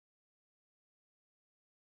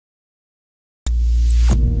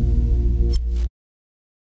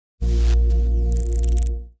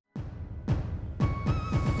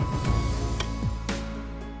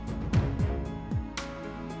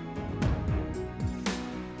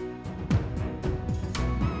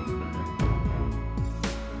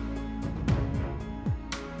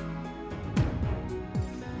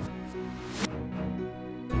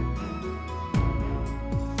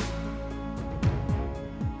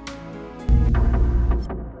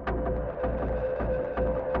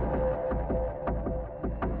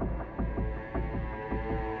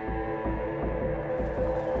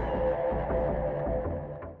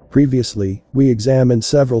Previously, we examined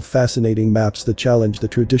several fascinating maps that challenge the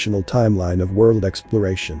traditional timeline of world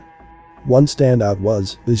exploration. One standout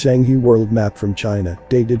was the Zhenghe World Map from China,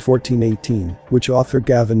 dated 1418, which author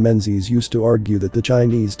Gavin Menzies used to argue that the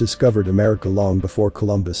Chinese discovered America long before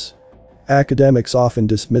Columbus. Academics often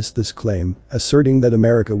dismiss this claim, asserting that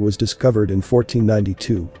America was discovered in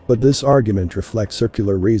 1492, but this argument reflects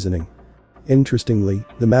circular reasoning. Interestingly,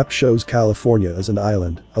 the map shows California as an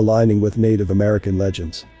island, aligning with Native American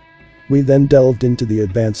legends. We then delved into the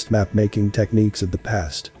advanced map-making techniques of the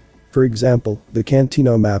past. For example, the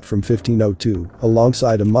Cantino map from 1502,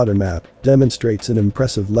 alongside a modern map, demonstrates an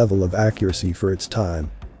impressive level of accuracy for its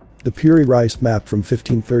time. The Piri Reis map from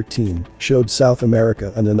 1513 showed South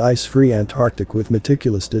America and an ice-free Antarctic with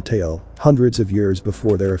meticulous detail, hundreds of years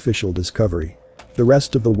before their official discovery. The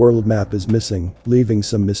rest of the world map is missing, leaving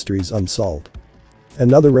some mysteries unsolved.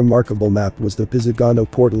 Another remarkable map was the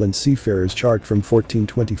Pisagano-Portolan Seafarer's chart from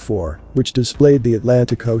 1424, which displayed the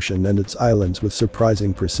Atlantic Ocean and its islands with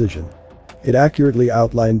surprising precision. It accurately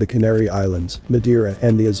outlined the Canary Islands, Madeira,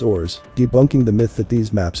 and the Azores, debunking the myth that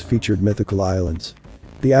these maps featured mythical islands.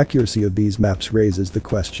 The accuracy of these maps raises the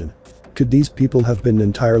question: could these people have been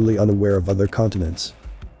entirely unaware of other continents?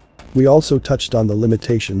 We also touched on the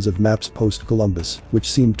limitations of maps post-Columbus, which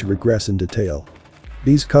seemed to regress in detail.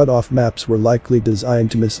 These cut-off maps were likely designed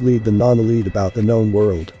to mislead the non-elite about the known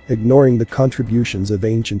world, ignoring the contributions of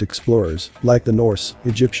ancient explorers like the Norse,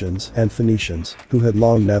 Egyptians, and Phoenicians, who had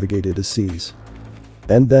long navigated the seas.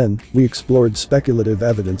 And then, we explored speculative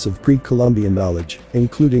evidence of pre-Columbian knowledge,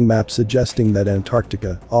 including maps suggesting that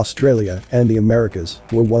Antarctica, Australia, and the Americas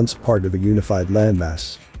were once part of a unified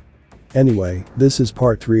landmass. Anyway, this is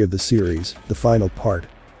part 3 of the series, the final part.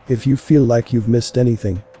 If you feel like you've missed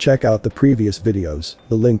anything, check out the previous videos,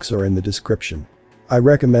 the links are in the description. I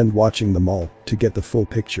recommend watching them all to get the full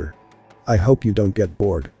picture. I hope you don't get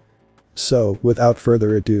bored. So, without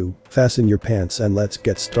further ado, fasten your pants and let's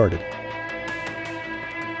get started.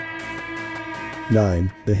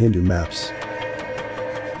 9. The Hindu Maps.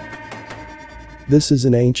 This is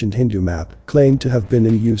an ancient Hindu map, claimed to have been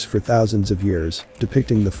in use for thousands of years,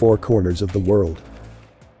 depicting the 4 corners of the world.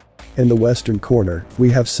 In the western corner, we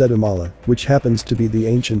have Setamala, which happens to be the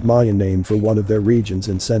ancient Mayan name for one of their regions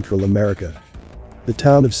in Central America. The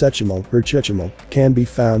town of Sechamal, or Chechimal, can be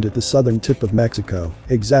found at the southern tip of Mexico,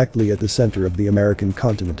 exactly at the center of the American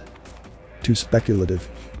continent. Too speculative?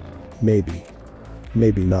 Maybe.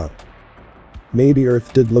 Maybe not. Maybe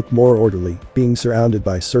Earth did look more orderly, being surrounded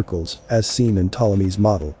by circles, as seen in Ptolemy's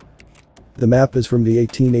model. The map is from the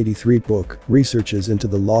 1883 book, Researches into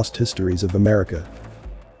the Lost Histories of America.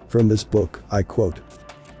 From this book, I quote,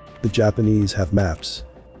 "The Japanese have maps.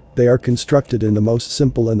 They are constructed in the most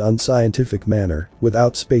simple and unscientific manner,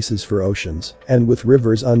 without spaces for oceans, and with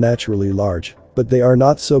rivers unnaturally large, but they are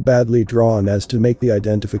not so badly drawn as to make the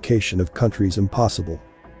identification of countries impossible.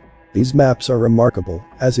 These maps are remarkable,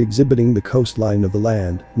 as exhibiting the coastline of the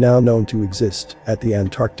land, now known to exist, at the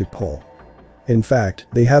Antarctic Pole. In fact,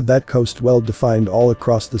 they have that coast well defined all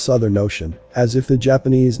across the Southern Ocean, as if the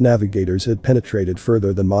Japanese navigators had penetrated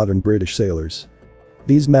further than modern British sailors.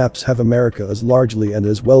 These maps have America as largely and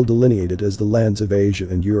as well delineated as the lands of Asia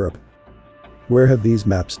and Europe. Where have these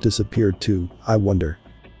maps disappeared to, I wonder?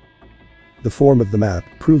 The form of the map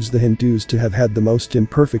proves the Hindus to have had the most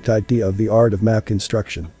imperfect idea of the art of map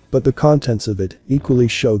construction, but the contents of it equally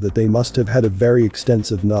show that they must have had a very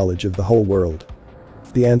extensive knowledge of the whole world.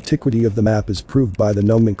 The antiquity of the map is proved by the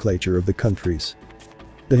nomenclature of the countries.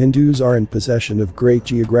 The Hindus are in possession of great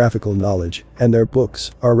geographical knowledge, and their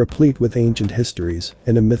books are replete with ancient histories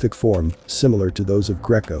in a mythic form similar to those of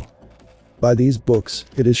Greco. By these books,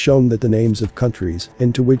 it is shown that the names of countries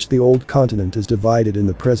into which the old continent is divided in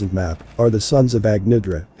the present map are the sons of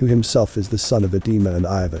Agnidra, who himself is the son of Edema and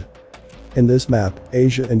Iva. In this map,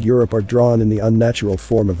 Asia and Europe are drawn in the unnatural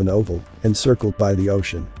form of an oval, encircled by the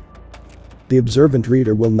ocean. The observant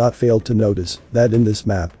reader will not fail to notice that in this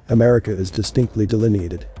map, America is distinctly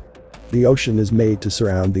delineated. The ocean is made to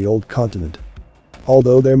surround the old continent.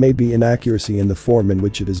 Although there may be inaccuracy in the form in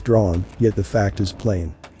which it is drawn, yet the fact is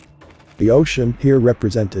plain. The ocean, here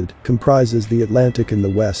represented, comprises the Atlantic in the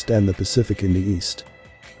west and the Pacific in the east.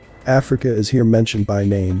 Africa is here mentioned by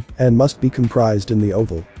name and must be comprised in the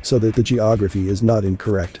oval, so that the geography is not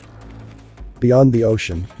incorrect. Beyond the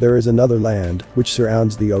ocean, there is another land which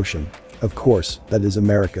surrounds the ocean. Of course, that is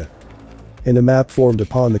America. In a map formed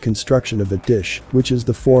upon the construction of a dish, which is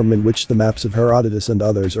the form in which the maps of Herodotus and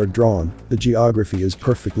others are drawn, the geography is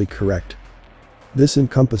perfectly correct. This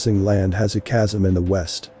encompassing land has a chasm in the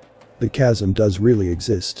west. The chasm does really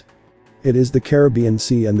exist. It is the Caribbean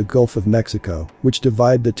Sea and the Gulf of Mexico, which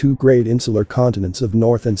divide the two great insular continents of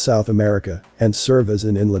North and South America and serve as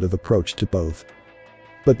an inlet of approach to both.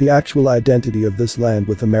 But the actual identity of this land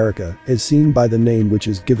with America is seen by the name which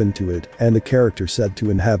is given to it and the character said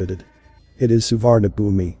to inhabit it. It is Suvarna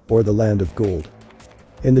Bhumi, or the land of gold.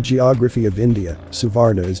 In the geography of India,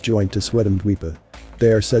 Suvarna is joined to Swetamdvipa.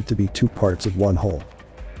 They are said to be two parts of one whole.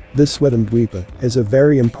 This Swetamdvipa is a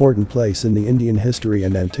very important place in the Indian history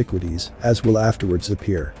and antiquities, as will afterwards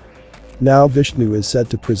appear. Now Vishnu is said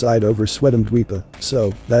to preside over Swetamdvipa,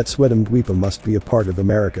 so that Swetamdvipa must be a part of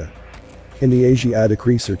America. In the Asiatic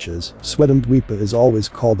researches, Swetamdvipa is always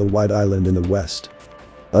called the White Island in the West.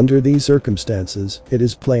 Under these circumstances, it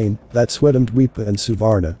is plain that Swetamdvipa and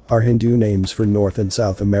Suvarna are Hindu names for North and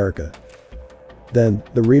South America. Then,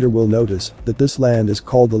 the reader will notice that this land is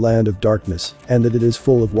called the land of darkness and that it is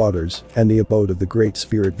full of waters and the abode of the great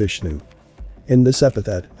spirit Vishnu. In this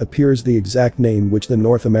epithet appears the exact name which the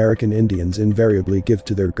North American Indians invariably give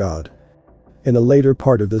to their god. In a later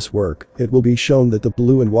part of this work, it will be shown that the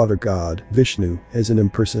blue and water god, Vishnu, is an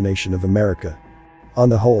impersonation of America. On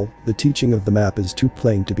the whole, the teaching of the map is too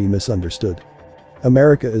plain to be misunderstood.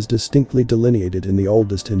 America is distinctly delineated in the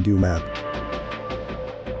oldest Hindu map.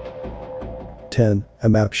 10. A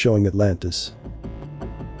map showing Atlantis.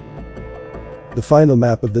 The final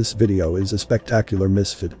map of this video is a spectacular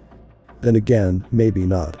misfit. Then again, maybe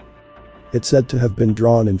not. It's said to have been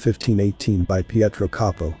drawn in 1518 by Pietro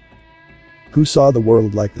Capo. Who saw the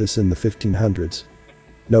world like this in the 1500s?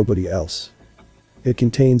 Nobody else. It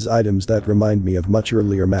contains items that remind me of much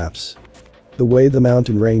earlier maps. The way the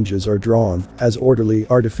mountain ranges are drawn, as orderly,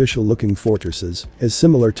 artificial-looking fortresses, is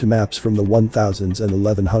similar to maps from the 1000s and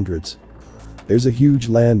 1100s. There's a huge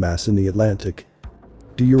landmass in the Atlantic.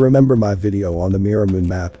 Do you remember my video on the Mirror Moon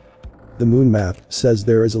map? The moon map says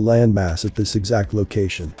there is a landmass at this exact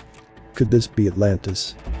location. Could this be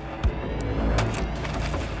Atlantis?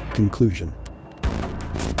 Conclusion.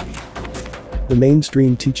 The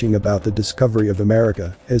mainstream teaching about the discovery of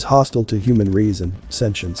America is hostile to human reason,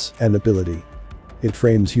 sentience, and ability. It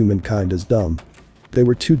frames humankind as dumb. They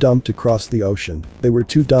were too dumb to cross the ocean, they were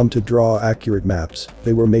too dumb to draw accurate maps,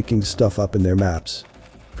 they were making stuff up in their maps.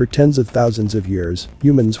 For tens of thousands of years,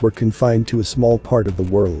 humans were confined to a small part of the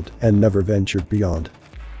world and never ventured beyond.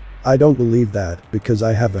 I don't believe that because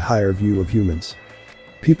I have a higher view of humans.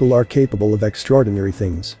 People are capable of extraordinary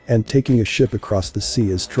things, and taking a ship across the sea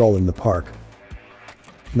is strolling the park.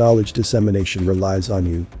 Knowledge dissemination relies on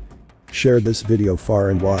you. Share this video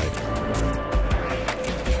far and wide.